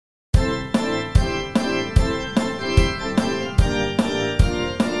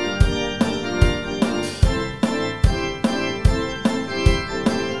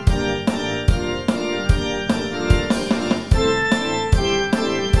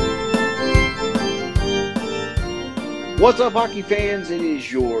What's up, hockey fans? It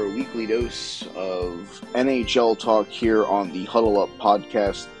is your weekly dose of NHL talk here on the Huddle Up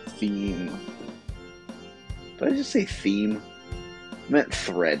podcast theme. Did I just say theme? I meant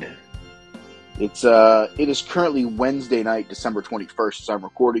thread. It is currently Wednesday night, December 21st, as I'm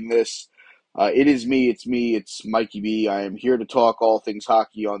recording this. It's Mikey B. I am here to talk all things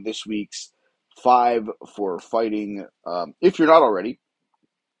hockey on this week's Five for Fighting. If you're not already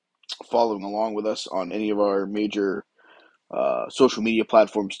following along with us on any of our major social media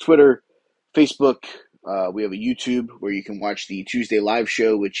platforms, Twitter, Facebook. We have a YouTube where you can watch the Tuesday live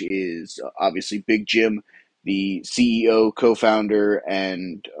show, which is obviously Big Jim, the CEO, co-founder,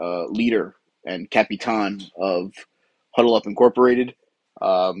 and leader and capitan of Huddle Up Incorporated.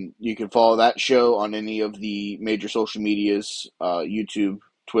 You can follow that show on any of the major social medias, YouTube,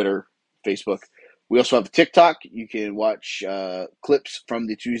 Twitter, Facebook. We also have the TikTok. You can watch clips from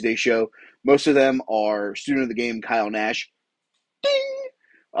the Tuesday show. Most of them are student of the game Kyle Nash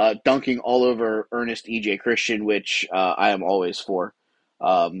dunking all over Ernest E.J. Christian, which I am always for.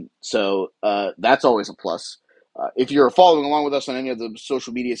 So that's always a plus. If you're following along with us on any of the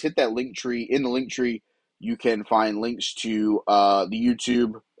social medias, hit that link tree. In the link tree, you can find links to the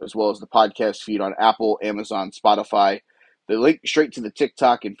YouTube as well as the podcast feed on Apple, Amazon, Spotify. The link straight to the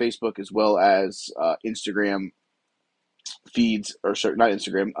TikTok and Facebook as well as Instagram feeds, or sorry, not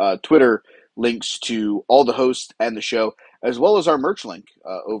Instagram, Twitter links to all the hosts and the show, as well as our merch link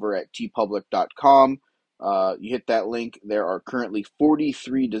over at tpublic.com. You hit that link. There are currently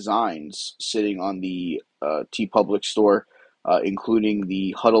 43 designs sitting on the TeePublic store, including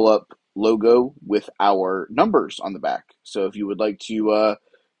the Huddle Up logo with our numbers on the back. So if you would like to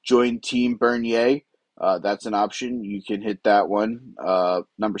join Team Bernier, that's an option. You can hit that one.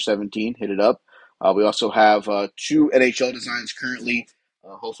 Number 17, hit it up. We also have 2 NHL designs currently.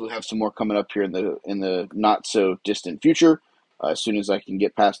 Hopefully, we'll have some more coming up here in the not so distant future. As soon as I can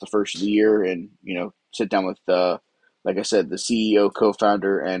get past the first of the year and sit down with, like I said, the CEO,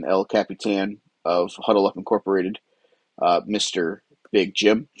 co-founder, and El Capitan of Huddle Up Incorporated, Mr. Big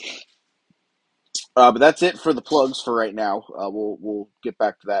Jim. But that's it for the plugs for right now. We'll get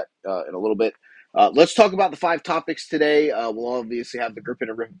back to that in a little bit. Let's talk about the 5 topics today. We'll obviously have the Grip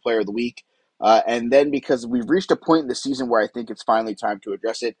and a Rip Player of the Week. And then because we've reached a point in the season where I think it's finally time to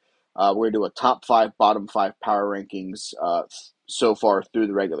address it, we're going to do a top 5, bottom 5 power rankings so far through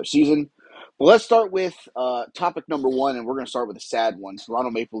the regular season. But let's start with topic number 1, and we're going to start with a sad one. Toronto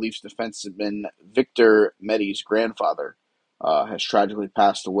Maple Leafs defenseman Victor Medi's grandfather has tragically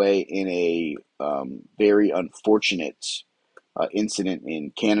passed away in a very unfortunate incident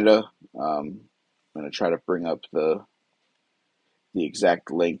in Canada. I'm going to try to bring up the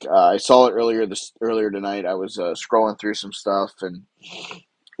exact link. I saw it earlier tonight. I was scrolling through some stuff and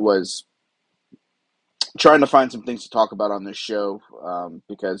was trying to find some things to talk about on this show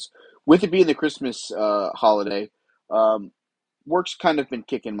because with it being the Christmas holiday, work's kind of been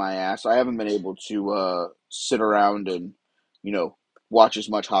kicking my ass. I haven't been able to sit around and watch as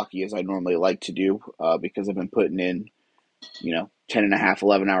much hockey as I normally like to do because I've been putting in 10 and a half,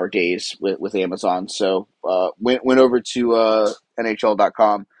 11-hour days with Amazon. So went over to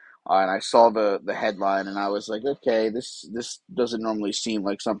NHL.com and I saw the headline and I was like, okay, this doesn't normally seem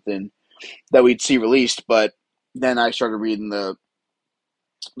like something that we'd see released. But then I started reading the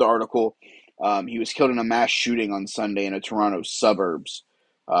article. He was killed in a mass shooting on Sunday in a Toronto suburbs.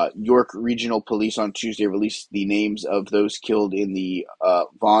 York Regional Police on Tuesday released the names of those killed in the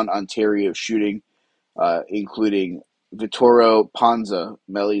Vaughan, Ontario shooting, including Vittoro Panza,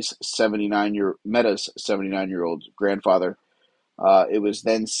 Meta's 79-year-old grandfather. It was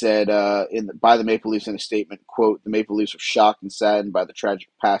then said by the Maple Leafs in a statement, quote, "The Maple Leafs are shocked and saddened by the tragic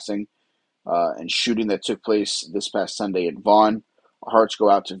passing and shooting that took place this past Sunday in Vaughan. Our hearts go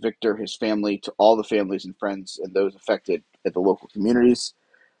out to Victor, his family, to all the families and friends and those affected at the local communities."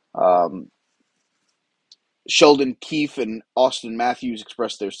 Sheldon Keefe and Austin Matthews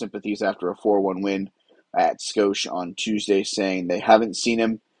expressed their sympathies after a 4-1 win at Scotia on Tuesday, saying they haven't seen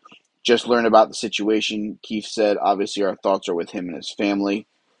him, just learned about the situation. Keefe said, "Obviously our thoughts are with him and his family."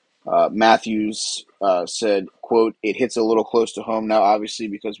 Matthews said, quote, "It hits a little close to home now, obviously,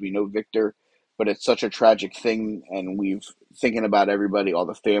 because we know Victor, but it's such a tragic thing, and we've thinking about everybody, all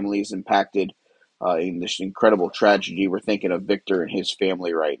the families impacted in this incredible tragedy. We're thinking of Victor and his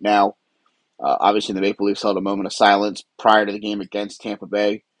family right now." Obviously, the Maple Leafs held a moment of silence prior to the game against Tampa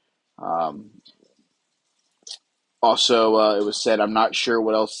Bay. Also, it was said, "I'm not sure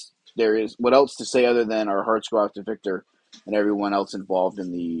what else to say other than our hearts go out to Victor and everyone else involved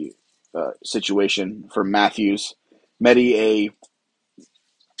in the situation." For Matthews, Medi, a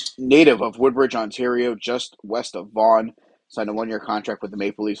native of Woodbridge, Ontario, just west of Vaughan, signed a one-year contract with the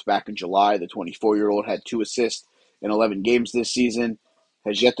Maple Leafs back in July. The 24-year-old had 2 assists in 11 games this season.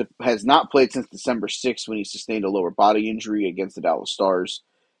 Has not played since December 6th when he sustained a lower body injury against the Dallas Stars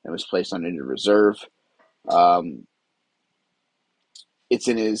and was placed on injured reserve. Um,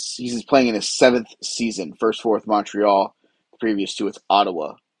 he's playing in his seventh season, first four with Montreal, the previous two with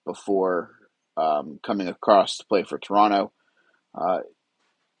Ottawa before coming across to play for Toronto. Uh,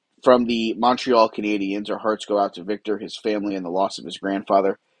 from the Montreal Canadiens, our hearts go out to Victor, his family, and the loss of his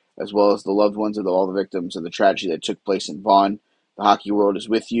grandfather, as well as the loved ones of all the victims of the tragedy that took place in Vaughan. The hockey world is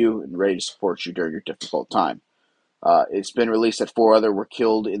with you and ready to support you during your difficult time. It's been released that four other were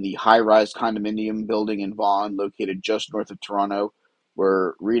killed in the high-rise condominium building in Vaughan, located just north of Toronto,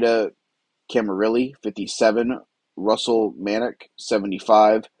 where Rita Camarilli, 57, Russell Manick,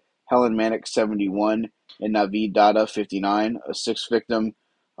 75, Helen Manick, 71, and Navid Dada, 59. A sixth victim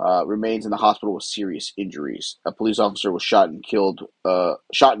remains in the hospital with serious injuries. A police officer was shot and killed the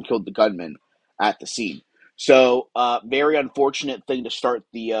gunman at the scene. So, very unfortunate thing to start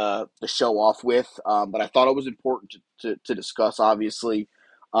the show off with, but I thought it was important to discuss. Obviously,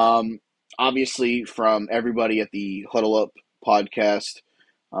 from everybody at the Huddle Up podcast,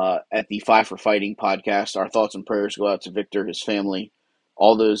 at the Five for Fighting podcast. Our thoughts and prayers go out to Victor, his family,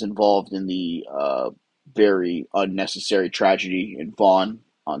 all those involved in the very unnecessary tragedy in Vaughan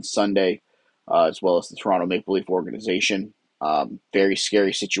on Sunday, as well as the Toronto Maple Leaf organization. Very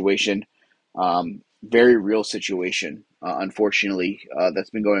scary situation, very real situation. Unfortunately,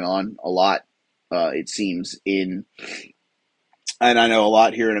 that's been going on a lot. It seems and I know a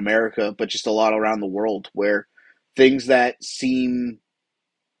lot here in America, but just a lot around the world where things that seem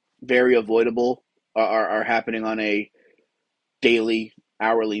very avoidable are happening on a daily,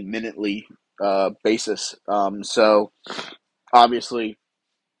 hourly, minutely basis. So obviously,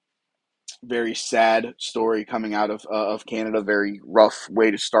 very sad story coming out of Canada. Very rough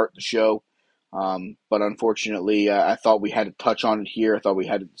way to start the show. But unfortunately, I thought we had to touch on it here. I thought we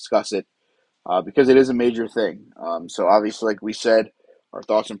had to discuss it because it is a major thing. So obviously, like we said, our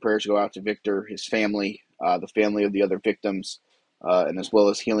thoughts and prayers go out to Victor, his family, the family of the other victims, and as well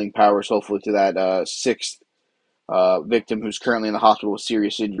as healing powers, hopefully, to that sixth victim who's currently in the hospital with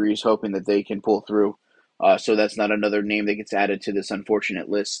serious injuries, hoping that they can pull through. So that's not another name that gets added to this unfortunate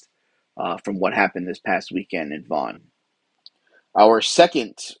list from what happened this past weekend in Vaughan. Our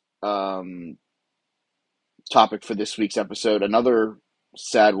second um, topic for this week's episode, another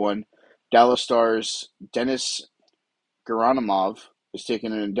sad one. Dallas Stars Denis Gerasimov is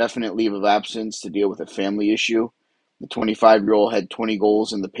taking an indefinite leave of absence to deal with a family issue. The 25-year-old had 20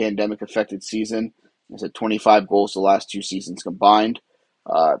 goals in the pandemic-affected season. He's had 25 goals the last two seasons combined.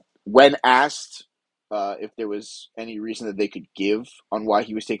 When asked if there was any reason that they could give on why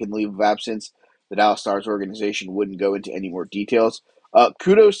he was taking leave of absence, the Dallas Stars organization wouldn't go into any more details.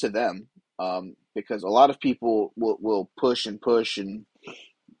 Kudos to them, because a lot of people will push and push and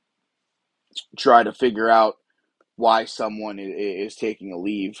try to figure out why someone is taking a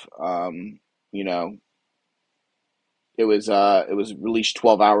leave. You know, it was released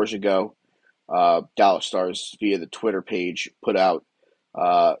 12 hours ago. Dallas Stars via the Twitter page put out.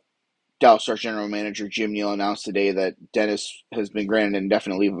 Dallas Stars general manager Jim Neal announced today that Denis has been granted an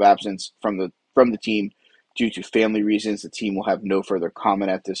indefinite leave of absence from the team due to family reasons. The team will have no further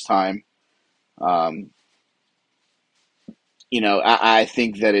comment at this time. Um, I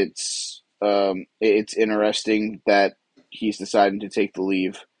think that it's interesting that he's deciding to take the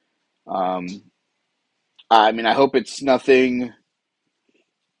leave. Um, I mean, I hope it's nothing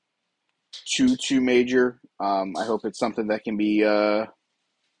too major. I hope it's something that can be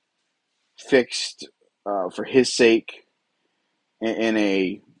fixed for his sake in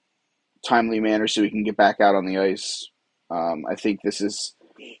a timely manner, so he can get back out on the ice. I think this is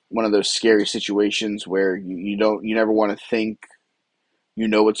one of those scary situations where you never want to think you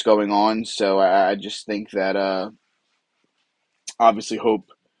know what's going on. So I just think that obviously hope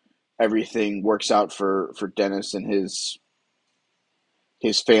everything works out for Denis and his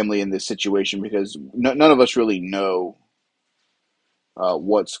family in this situation, because none of us really know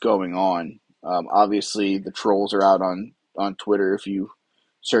what's going on. Obviously, the trolls are out on Twitter. If you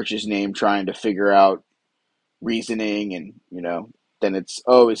search his name, trying to figure out reasoning, and then it's,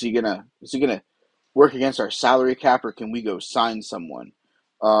 oh, is he gonna work against our salary cap, or can we go sign someone?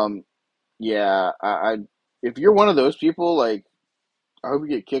 Um, yeah, I if you're one of those people, like, I hope you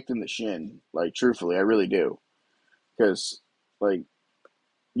get kicked in the shin. Like, truthfully, I really do, because like,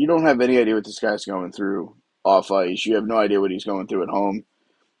 you don't have any idea what this guy's going through off ice. You have no idea what he's going through at home.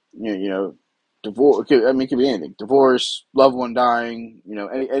 You know, divorce. I mean, it could be anything. Divorce, loved one dying. You know,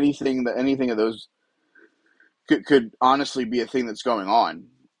 anything of those could honestly be a thing that's going on,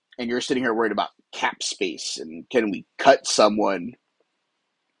 and you're sitting here worried about cap space and can we cut someone?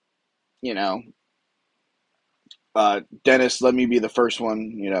 You know, Dennis, let me be the first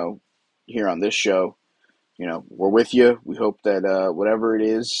one. Here on this show. We're with you. We hope that whatever it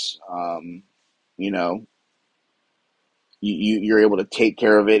is, you know, you're able to take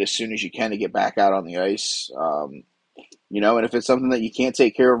care of it as soon as you can to get back out on the ice. And if it's something that you can't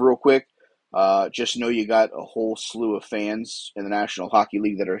take care of real quick, just know you got a whole slew of fans in the National Hockey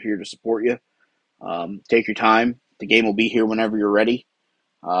League that are here to support you. Take your time. The game will be here whenever you're ready.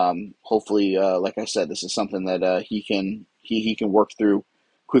 Hopefully, like I said, this is something that he can work through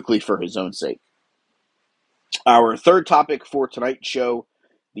quickly for his own sake. Our third topic for tonight's show: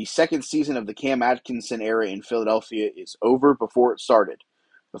 the second season of the Cam Atkinson era in Philadelphia is over before it started.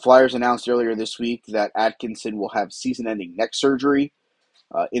 The Flyers announced earlier this week that Atkinson will have season-ending neck surgery.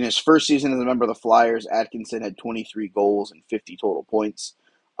 In his first season as a member of the Flyers, Atkinson had 23 goals and 50 total points.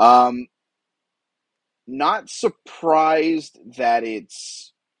 Not surprised that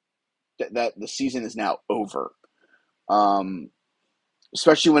that the season is now over.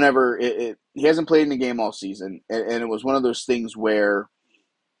 Especially whenever he hasn't played in the game all season, and it was one of those things where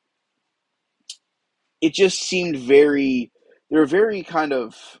it just seemed they were very kind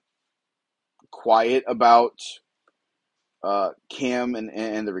of quiet about Cam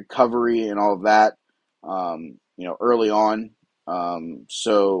and the recovery and all of that, early on.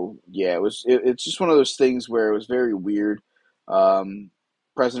 So yeah, it's just one of those things where it was very weird.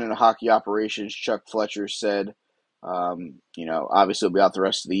 President of Hockey Operations Chuck Fletcher said, obviously he'll be out the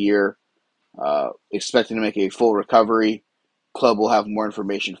rest of the year. Expecting to make a full recovery. Club will have more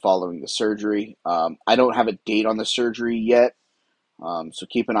information following the surgery. I don't have a date on the surgery yet, so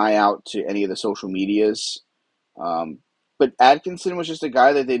keep an eye out to any of the social medias. But Atkinson was just a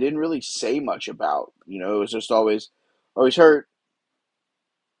guy that they didn't really say much about. It was just always hurt.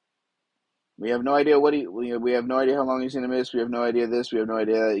 We have no idea we have no idea how long he's going to miss. We have no idea this. We have no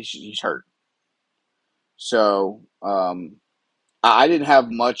idea that he's hurt. So I didn't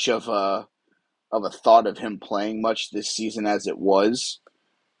have much of a thought of him playing much this season as it was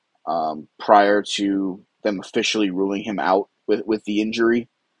prior to them officially ruling him out with the injury.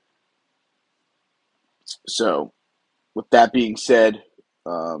 So, with that being said,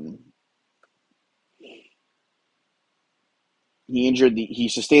 he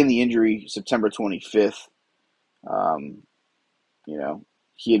sustained the injury September 25th. Um,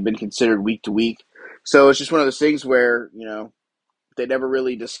 he had been considered week to week. So it's just one of those things where, they never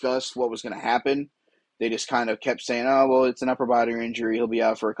really discussed what was going to happen. They just kind of kept saying, oh, well, it's an upper body injury. He'll be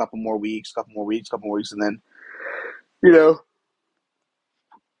out for a couple more weeks. And then, you know,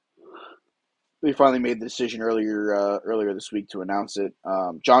 they finally made the decision earlier this week to announce it.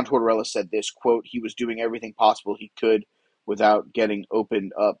 John Tortorella said this, quote, he was doing everything possible he could without getting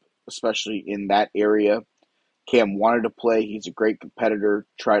opened up, especially in that area. Cam wanted to play. He's a great competitor.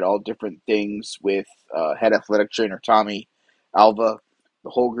 Tried all different things with head athletic trainer Tommy Alva, the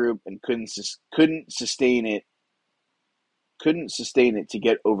whole group, and couldn't sustain it. Couldn't sustain it to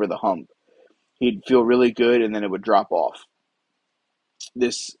get over the hump. He'd feel really good, and then it would drop off.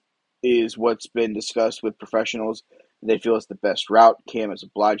 This is what's been discussed with professionals. They feel it's the best route. Cam has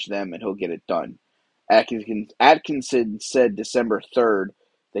obliged them, and he'll get it done. Atkinson said December 3rd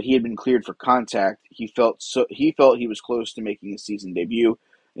that he had been cleared for contact. He felt he was close to making his season debut,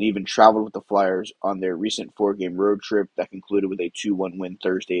 and even traveled with the Flyers on their recent 4-game road trip that concluded with a 2-1 win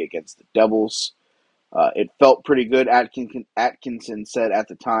Thursday against the Devils. It felt pretty good, Atkinson said at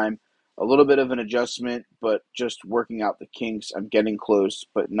the time. A little bit of an adjustment, but just working out the kinks. I'm getting close,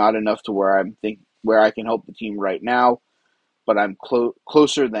 but not enough to where I can help the team right now. But I'm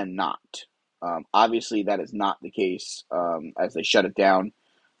closer than not. Obviously, that is not the case as they shut it down,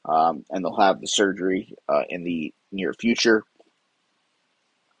 and they'll have the surgery in the near future.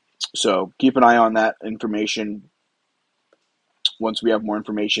 So keep an eye on that information. Once we have more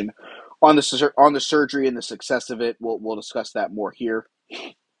information on the surgery and the success of it, we'll discuss that more here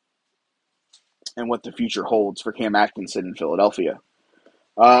and what the future holds for Cam Atkinson in Philadelphia.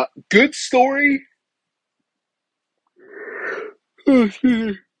 Good story.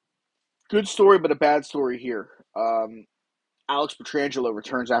 Good story, but a bad story here. Alex Pietrangelo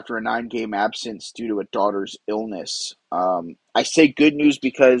returns after a 9-game absence due to a daughter's illness. I say good news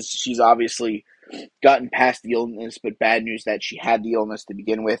because she's obviously gotten past the illness, but bad news that she had the illness to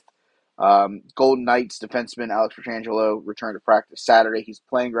begin with. Golden Knights defenseman Alex Pietrangelo returned to practice Saturday. He's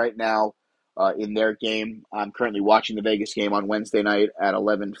playing right now in their game. I'm currently watching the Vegas game on Wednesday night at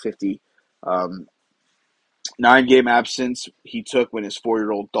 11:50 Um, 9-game absence he took when his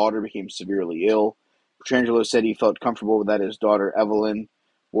 4-year-old daughter became severely ill. Petrangelo said he felt comfortable that his daughter Evelyn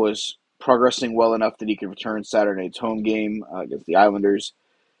was progressing well enough that he could return Saturday night's home game against the Islanders.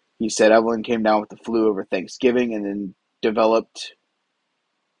 He said Evelyn came down with the flu over Thanksgiving and then developed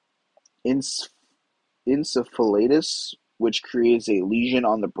encephalitis, which creates a lesion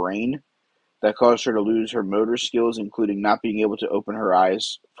on the brain that caused her to lose her motor skills, including not being able to open her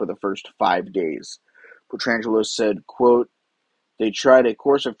eyes for the first 5 days. Petrangelo said, quote, they tried a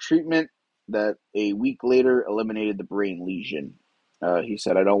course of treatment that a week later eliminated the brain lesion. He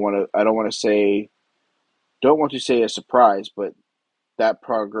said, don't want to say a surprise, but that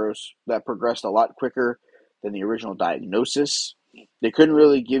progressed a lot quicker than the original diagnosis. They couldn't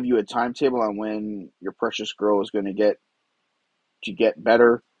really give you a timetable on when your precious girl is going to get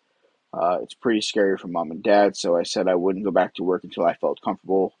better. It's pretty scary for mom and dad, so I said I wouldn't go back to work until I felt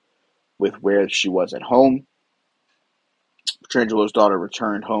comfortable with where she was at home. Petrangelo's daughter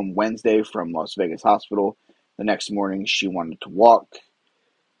returned home Wednesday from Las Vegas Hospital. The next morning, she wanted to walk.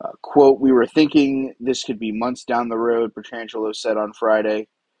 Quote, we were thinking this could be months down the road, Petrangelo said on Friday.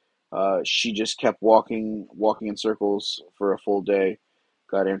 She just kept walking in circles for a full day.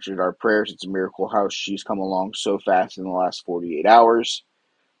 God answered our prayers. It's a miracle how she's come along so fast in the last 48 hours.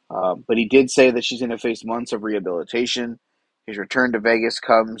 But he did say that she's going to face months of rehabilitation. His return to Vegas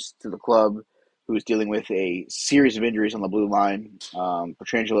comes to the club, who is dealing with a series of injuries on the blue line.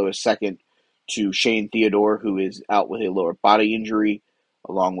 Petrangelo is second to Shane Theodore, who is out with a lower body injury,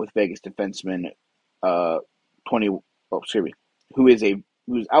 along with Vegas defenseman uh, 20. Oh, excuse me,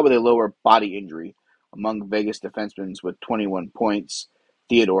 who's out with a lower body injury among Vegas defensemen with 21 points.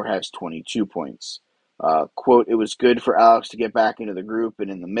 Theodore has 22 points. Quote, it was good for Alex to get back into the group and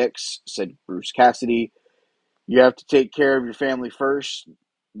in the mix, said Bruce Cassidy. You have to take care of your family first.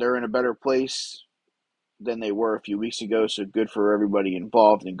 They're in a better place than they were a few weeks ago, so good for everybody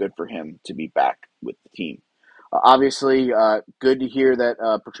involved and good for him to be back with the team. Obviously, good to hear that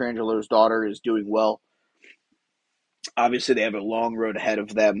Petrangelo's daughter is doing well. Obviously, they have a long road ahead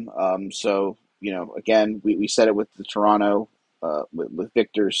of them. So, again, we said it with the Toronto, with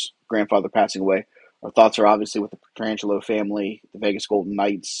Victor's grandfather passing away. Our thoughts are obviously with the Petrangelo family, the Vegas Golden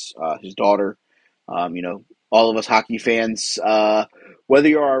Knights, his daughter. Um, you know, all of us hockey fans, whether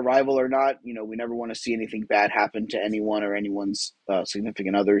you're our rival or not, we never want to see anything bad happen to anyone or anyone's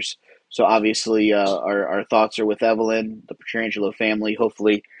significant others. So obviously, our thoughts are with Evelyn, the Petrangelo family.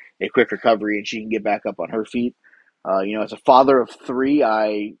 Hopefully, a quick recovery and she can get back up on her feet. As a father of three,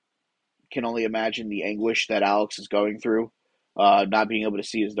 I can only imagine the anguish that Alex is going through, not being able to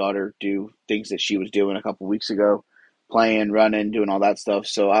see his daughter do things that she was doing a couple weeks ago, playing, running, doing all that stuff.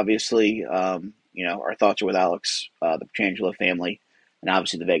 So obviously, our thoughts are with Alex, the Petrangelo family, and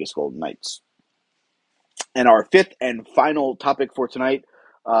obviously the Vegas Golden Knights. And our fifth and final topic for tonight,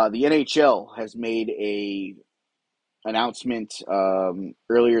 the NHL has made a announcement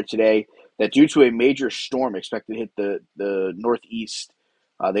earlier today that due to a major storm expected to hit the Northeast,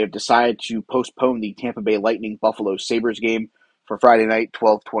 they have decided to postpone the Tampa Bay Lightning Buffalo Sabres game for Friday night,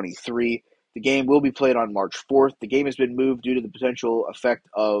 12/23. The game will be played on March 4th. The game has been moved due to the potential effect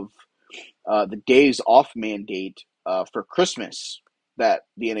of the days off mandate for Christmas that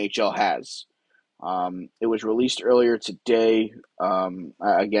the NHL has. It was released earlier today.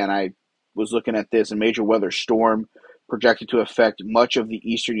 Again, I was looking at this. A major weather storm projected to affect much of the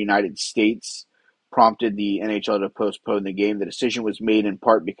eastern United States prompted the NHL to postpone the game. The decision was made in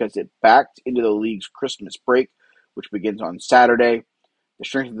part because it backed into the league's Christmas break, which begins on Saturday. The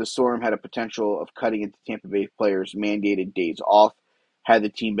strength of the storm had a potential of cutting into Tampa Bay players' mandated days off had the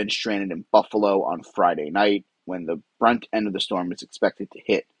team been stranded in Buffalo on Friday night when the brunt end of the storm is expected to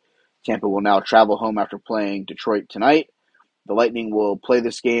hit. Tampa will now travel home after playing Detroit tonight. The Lightning will play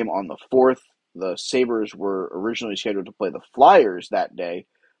this game on the 4th. The Sabres were originally scheduled to play the Flyers that day.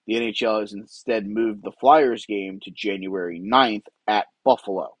 The NHL has instead moved the Flyers game to January 9th at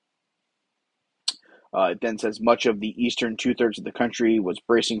Buffalo. It then says much of the eastern two-thirds of the country was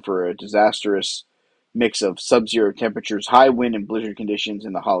bracing for a disastrous mix of sub-zero temperatures, high wind, and blizzard conditions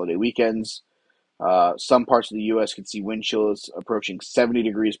in the holiday weekends. Some parts of the U.S. could see wind chills approaching 70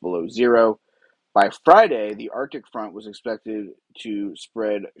 degrees below zero. By Friday, the Arctic front was expected to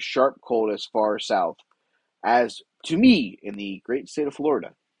spread sharp cold as far south as, to me, in the great state of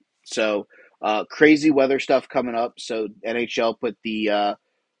Florida. So, crazy weather stuff coming up. So, NHL put the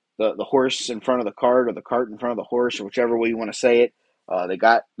horse in front of the cart, or the cart in front of the horse, or whichever way you want to say it.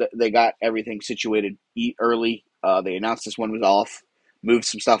 They got everything situated early. They announced this one was off, moved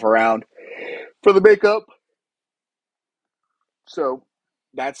some stuff around for the makeup. So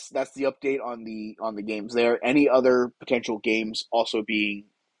that's the update on the games there. Any other potential games also being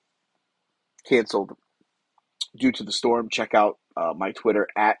canceled due to the storm, check out my Twitter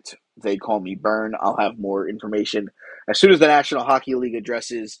at They Call Me Burn. I'll have more information as soon as the National Hockey League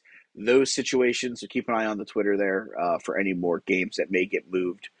addresses those situations. So keep an eye on the Twitter there for any more games that may get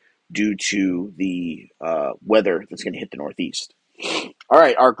moved due to the weather that's going to hit the Northeast. All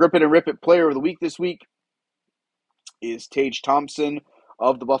right, our Grip It and Rip It player of the week this week is Tage Thompson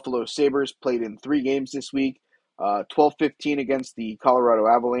of the Buffalo Sabres. Played in 3 games this week. 12-15 against the Colorado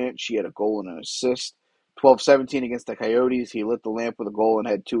Avalanche. He had a goal and an assist. 12-17 against the Coyotes. He lit the lamp with a goal and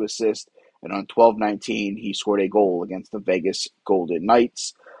had 2 assists. And on 12-19, he scored a goal against the Vegas Golden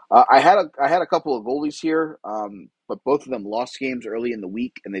Knights. I had a couple of goalies here, but both of them lost games early in the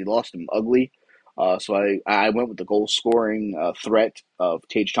week, and they lost them ugly. So I went with the goal scoring threat of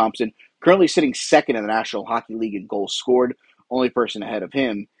Tage Thompson. Currently sitting second in the National Hockey League in goals scored. Only person ahead of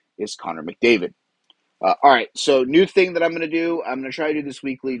him is Connor McDavid. All right, so new thing that I'm going to do. I'm going to try to do this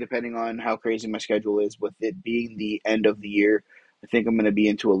weekly, depending on how crazy my schedule is. With it being the end of the year, I think I'm going to be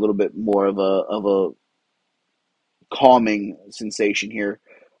into a little bit more of a calming sensation here.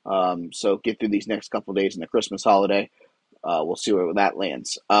 So get through these next couple of days in the Christmas holiday. We'll see where that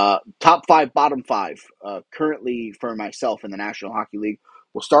lands. Top 5, bottom 5. Currently for myself in the National Hockey League,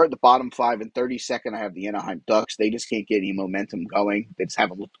 we'll start at the bottom 5. In 32nd, I have the Anaheim Ducks. They just can't get any momentum going. They just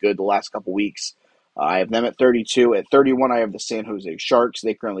haven't looked good the last couple weeks. I have them at 32. At 31, I have the San Jose Sharks.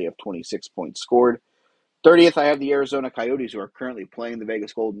 They currently have 26 points scored. 30th, I have the Arizona Coyotes, who are currently playing the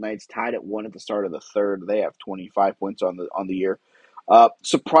Vegas Golden Knights, tied at 1 at the start of the third. They have 25 points on the year.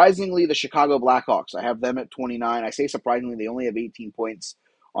 Surprisingly, the Chicago Blackhawks, I have them at 29. I say surprisingly, they only have 18 points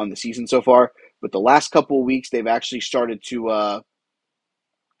on the season so far, but the last couple of weeks, they've actually started to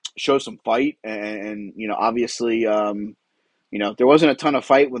show some fight, and obviously, there wasn't a ton of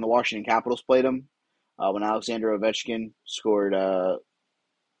fight when the Washington Capitals played them, when Alexander Ovechkin scored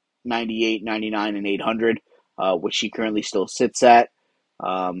 98, 99, and 800, which he currently still sits at.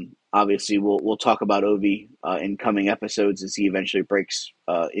 Obviously, we'll talk about Ovi in coming episodes as he eventually breaks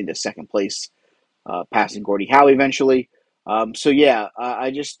into second place, passing Gordie Howe eventually.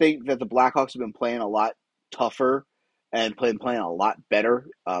 I just think that the Blackhawks have been playing a lot tougher and playing a lot better.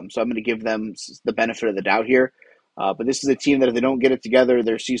 So I'm going to give them the benefit of the doubt here. But this is a team that if they don't get it together,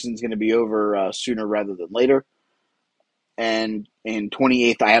 their season's going to be over sooner rather than later. And in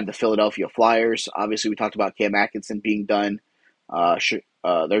 28th, I have the Philadelphia Flyers. Obviously, we talked about Cam Atkinson being done.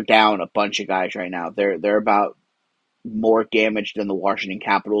 They're down a bunch of guys right now. They're about more damaged than the Washington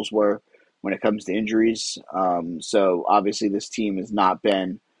Capitals were when it comes to injuries. So obviously, this team has not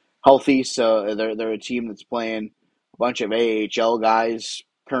been healthy. So they're a team that's playing a bunch of AHL guys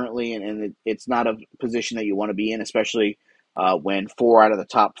currently, and it's not a position that you want to be in, especially when 4 out of the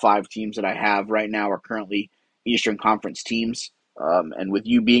top 5 teams that I have right now are currently Eastern Conference teams. And with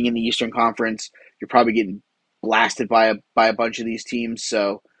you being in the Eastern Conference, you're probably getting blasted by a bunch of these teams.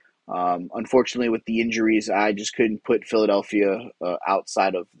 So unfortunately, with the injuries, I just couldn't put Philadelphia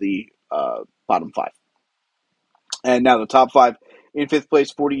outside of the bottom 5. And now the top 5 in 5th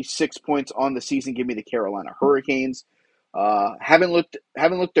place, 46 points on the season. Give me the Carolina Hurricanes. Haven't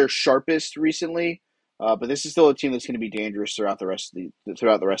looked their sharpest recently, but this is still a team that's going to be dangerous throughout the rest of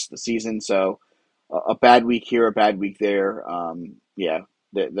the season. So a bad week here, a bad week there.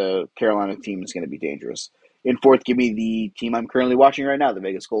 The Carolina team is going to be dangerous. In 4th, give me the team I'm currently watching right now, the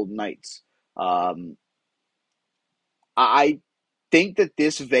Vegas Golden Knights. I think that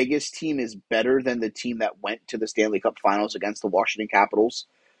this Vegas team is better than the team that went to the Stanley Cup Finals against the Washington Capitals.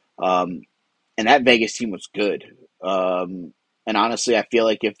 Um, and that Vegas team was good. And honestly, I feel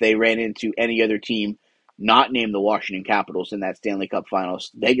like if they ran into any other team not named the Washington Capitals in that Stanley Cup Finals,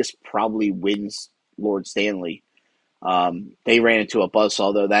 Vegas probably wins Lord Stanley. They ran into a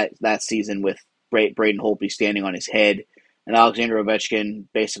buzzsaw, though, that season with Braden Holtby standing on his head and Alexander Ovechkin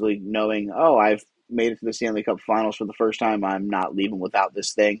basically knowing, oh, I've made it to the Stanley Cup Finals for the first time. I'm not leaving without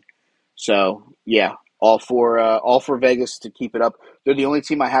this thing. So, yeah, all for Vegas to keep it up. They're the only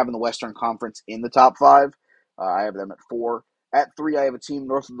team I have in the Western Conference in the top 5. I have them at 4. At 3, I have a team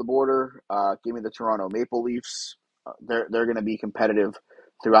north of the border. Give me the Toronto Maple Leafs. They're going to be competitive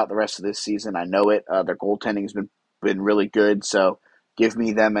throughout the rest of this season. I know it. Their goaltending has been really good. So give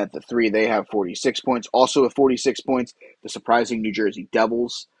me them at the 3. They have 46 points. Also at 46 points, the surprising New Jersey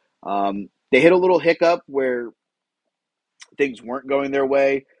Devils. They hit a little hiccup where things weren't going their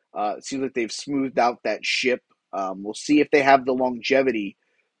way. It seems like they've smoothed out that ship. We'll see if they have the longevity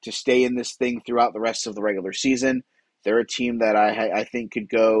to stay in this thing throughout the rest of the regular season. They're a team that I think could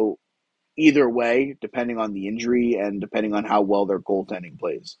go either way, depending on the injury and depending on how well their goaltending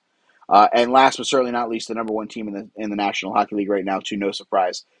plays. And last but certainly not least, the number one team in the National Hockey League right now, to no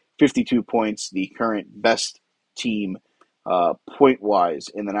surprise, 52 points, the current best team point wise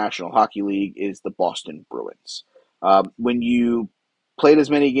in the National Hockey League is the Boston Bruins. When you played as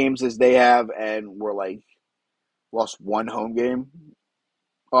many games as they have and were like lost one home game,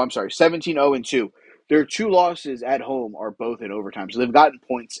 oh, I'm sorry, 17-0-2. Their two losses at home are both in overtime. So they've gotten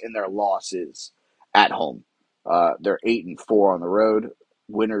points in their losses at home. They're 8-4 on the road,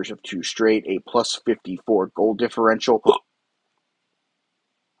 winners of two straight, a plus 54 goal differential.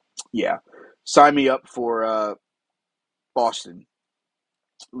 Yeah. Sign me up for Boston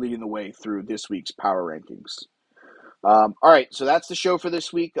leading the way through this week's power rankings. All right, so that's the show for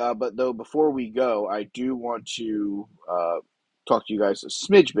this week. But though, before we go, I do want to talk to you guys a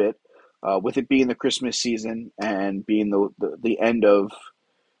smidge bit. With it being the Christmas season and being the end of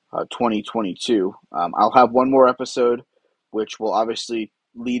 2022, I'll have one more episode, which will obviously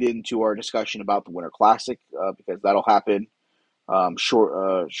lead into our discussion about the Winter Classic, because that'll happen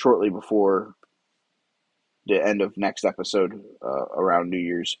shortly before the end of next episode, around New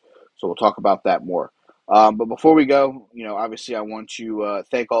Year's. So we'll talk about that more. But before we go, obviously I want to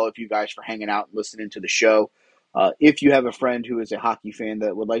thank all of you guys for hanging out and listening to the show. If you have a friend who is a hockey fan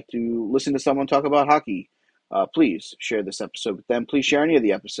that would like to listen to someone talk about hockey, please share this episode with them. Please share any of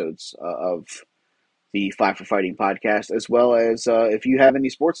the episodes of the Five for Fighting podcast, as well as if you have any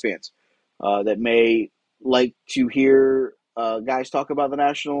sports fans that may like to hear guys talk about the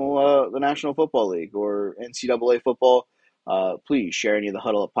National Football League or NCAA football. Please share any of the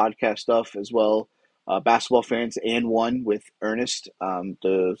Huddle Up podcast stuff as well. Basketball fans and one with Ernest.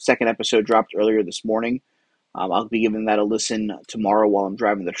 The second episode dropped earlier this morning. I'll be giving that a listen tomorrow while I'm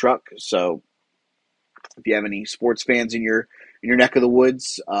driving the truck. So if you have any sports fans in your neck of the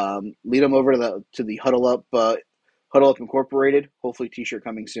woods, lead them over to the Huddle Up Incorporated. Hopefully, t-shirt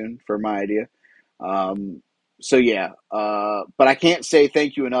coming soon for my idea. So yeah, but I can't say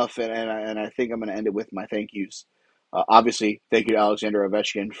thank you enough, and I think I'm going to end it with my thank yous. Obviously, thank you to Alexander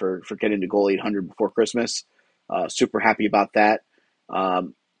Ovechkin for getting to goal 800 before Christmas. Super happy about that.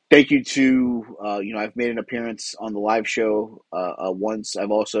 Thank you to I've made an appearance on the live show once.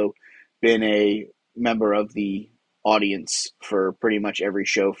 I've also been a member of the audience for pretty much every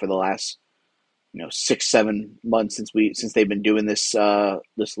show for the last 6-7 months since they've been doing this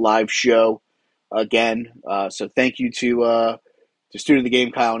live show again. So thank you to student of the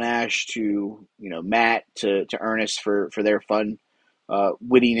game Kyle Nash, to Matt, to Ernest for their fun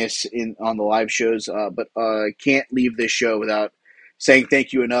wittiness on the live shows. But I can't leave this show without saying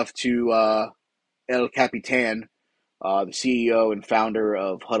thank you enough to El Capitan, the CEO and founder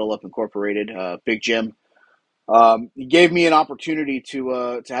of Huddle Up Incorporated, Big Jim. He gave me an opportunity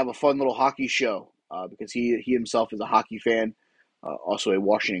to have a fun little hockey show because he himself is a hockey fan, also a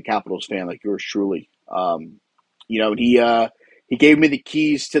Washington Capitals fan like yours truly. He gave me the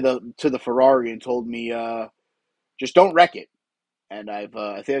keys to the Ferrari and told me just don't wreck it, and I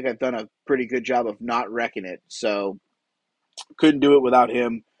think I've done a pretty good job of not wrecking it. So couldn't do it without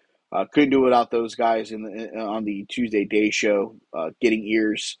him. Couldn't do it without those guys on the Tuesday Day show, getting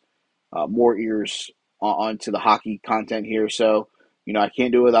more ears onto the hockey content here. So, I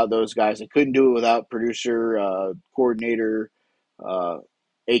can't do it without those guys. I couldn't do it without producer, coordinator,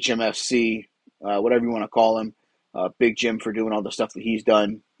 HMFC, whatever you want to call him, Big Jim, for doing all the stuff that he's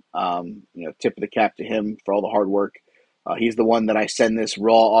done. Tip of the cap to him for all the hard work. He's the one that I send this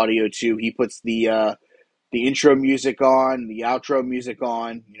raw audio to. He puts the intro music on, the outro music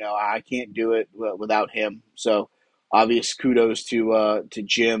on. I can't do it without him. So obvious kudos to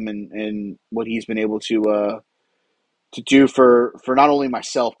Jim and what he's been able to do for not only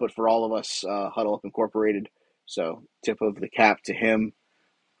myself but for all of us, Huddle Up Incorporated. So tip of the cap to him.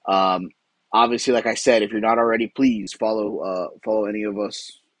 Obviously, like I said, if you're not already, please follow any of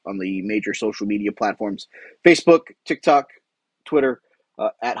us on the major social media platforms: Facebook, TikTok, Twitter,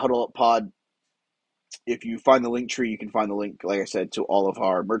 at Huddle Up Pod. If you find the link tree, you can find the link, like I said, to all of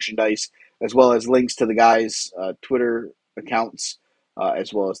our merchandise, as well as links to the guys' Twitter accounts,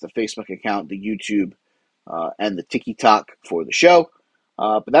 as well as the Facebook account, the YouTube, and the TikTok for the show.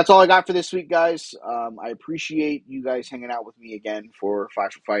 But that's all I got for this week, guys. I appreciate you guys hanging out with me again for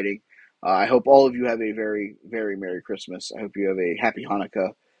Five for Fighting. I hope all of you have a very, very Merry Christmas. I hope you have a Happy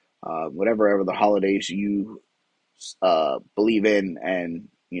Hanukkah, whatever the holidays you believe in and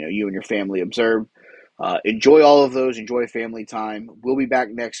you and your family observe. Enjoy all of those. Enjoy family time. We'll be back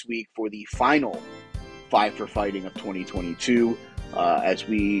next week for the final Five for Fighting of 2022, as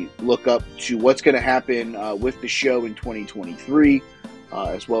we look up to what's going to happen with the show in 2023.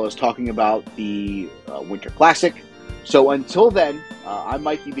 as well as talking about the Winter Classic. So until then, I'm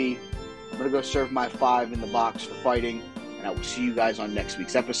Mikey B. I'm going to go serve my 5 in the box for fighting, and I will see you guys on next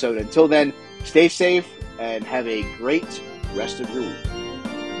week's episode. Until then, stay safe and have a great rest of your week.